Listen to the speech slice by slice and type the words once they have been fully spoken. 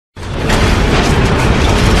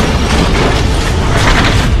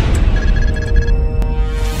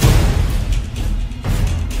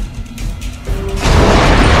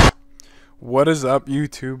What is up,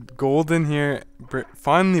 YouTube? Golden here,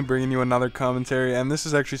 finally bringing you another commentary, and this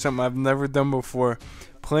is actually something I've never done before.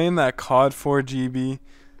 Playing that COD4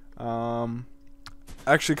 GB.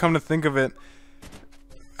 Actually, come to think of it,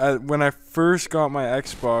 when I first got my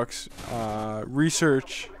Xbox,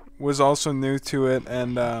 research was also new to it,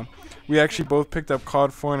 and we actually both picked up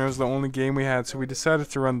COD4, and it was the only game we had, so we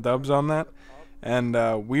decided to run dubs on that, and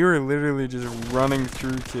we were literally just running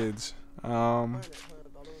through kids.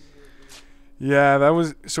 Yeah, that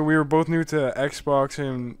was, so we were both new to Xbox,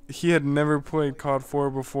 and he had never played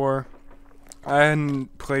COD4 before. I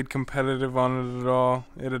hadn't played competitive on it at all.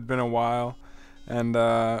 It had been a while, and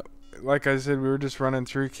like I said, we were just running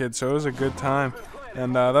through kids, so it was a good time.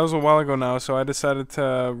 And that was a while ago now, so I decided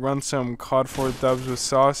to run some COD4 dubs with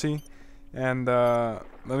Saucy, and let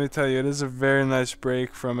me tell you, it is a very nice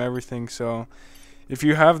break from everything. So if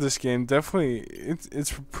you have this game, definitely,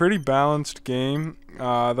 it's a pretty balanced game.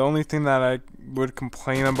 The only thing that I would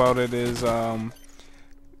complain about it is the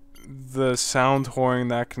sound whoring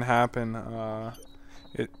that can happen.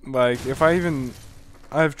 Like,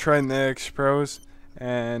 I've tried the X Pros,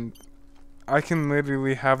 and I can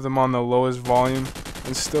literally have them on the lowest volume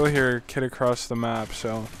and still hear a kid across the map,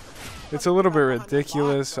 so it's a little bit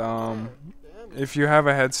ridiculous. If you have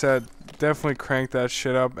a headset, definitely crank that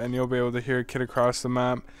shit up and you'll be able to hear a kid across the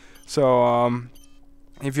map. So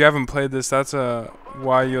if you haven't played this, that's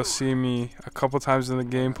why you'll see me a couple times in the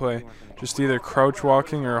gameplay just either crouch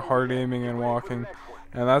walking or hard aiming and walking,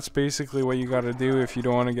 and that's basically what you gotta do if you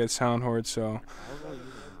don't want to get sound hoard. So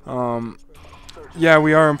yeah,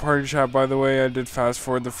 we are in party chat, by the way. I did fast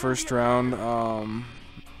forward the first round.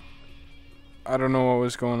 I don't know what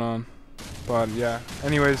was going on, but yeah,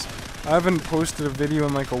 anyways, I haven't posted a video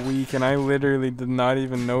in like a week, and I literally did not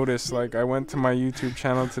even notice. Like, I went to my YouTube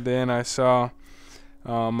channel today and I saw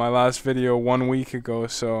my last video 1 week ago,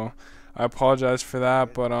 so I apologize for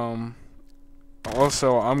that. But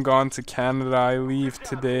also, I'm gone to Canada. I leave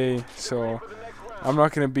today, so I'm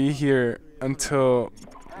not gonna be here until,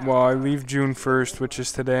 well, I leave June 1st, which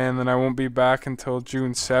is today, and then I won't be back until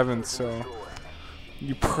June 7th, so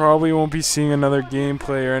you probably won't be seeing another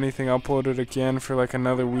gameplay or anything uploaded again for like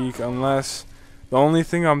another week, unless, the only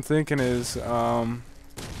thing I'm thinking is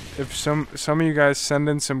if some of you guys send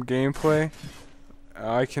in some gameplay,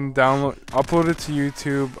 I can upload it to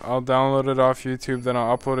YouTube. I'll download it off YouTube, then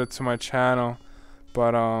I'll upload it to my channel.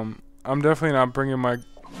 But I'm definitely not bringing my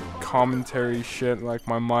commentary shit, like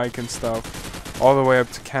my mic and stuff, all the way up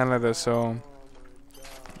to Canada. So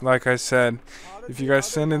like I said, if you guys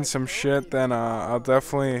send in some shit, then I'll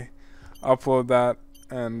definitely upload that,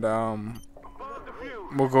 and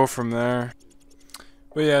we'll go from there.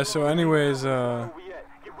 But yeah, so anyways, I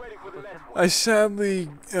sadly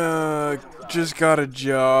just got a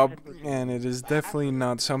job, and it is definitely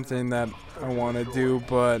not something that I want to do,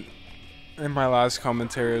 but in my last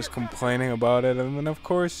commentary I was complaining about it, and then of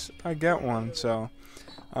course I get one. So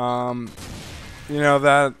you know,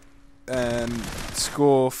 that and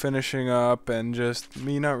school finishing up and just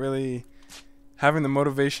me not really having the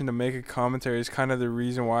motivation to make a commentary is kind of the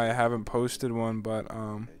reason why I haven't posted one. But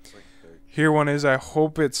here one is. I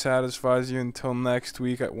hope it satisfies you until next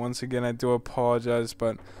week. Once again, I do apologize,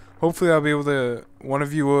 but hopefully one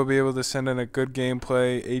of you will be able to send in a good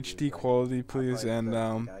gameplay, HD quality please, and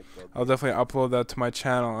I'll definitely upload that to my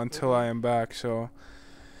channel until I am back. So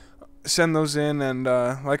send those in, and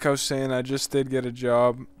like I was saying, I just did get a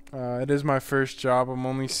job. It is my first job. I'm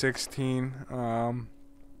only 16.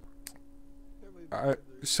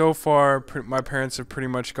 So far, my parents have pretty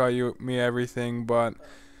much got me everything, but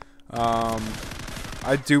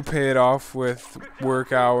I do pay it off with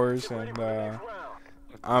work hours, and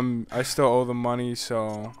I still owe them money,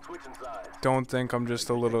 so don't think I'm just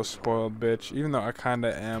a little spoiled bitch, even though I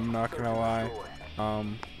kinda am, not gonna lie.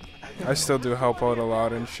 I still do help out a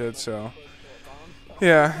lot and shit, so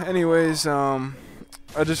yeah. Anyways,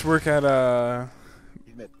 I just work at a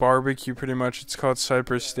barbecue, pretty much. It's called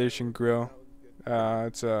Cypress Station Grill.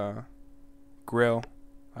 It's a grill,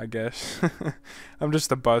 I guess. I'm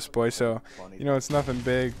just a busboy, so you know, it's nothing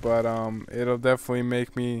big, but it'll definitely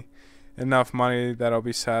make me enough money that I'll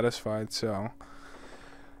be satisfied. So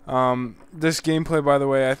this gameplay, by the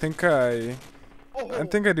way, I think I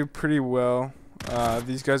do pretty well.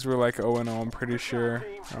 These guys were like 0-0, I'm pretty sure.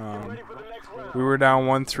 We were down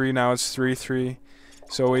 1-3, now it's 3-3.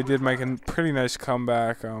 So we did make a pretty nice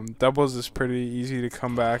comeback. Doubles is pretty easy to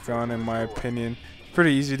come back on, in my opinion. It's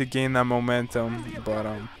pretty easy to gain that momentum, but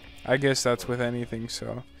I guess that's with anything.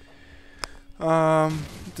 So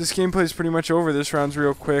this gameplay is pretty much over. This round's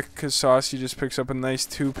real quick because Saucy just picks up a nice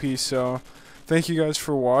 2-piece. So thank you guys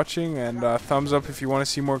for watching, and thumbs up if you want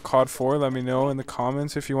to see more COD4. Let me know in the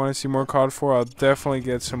comments if you want to see more COD4. I'll definitely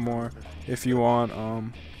get some more if you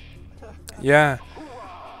want. Yeah,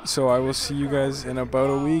 so I will see you guys in about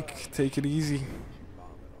a week. Take it easy.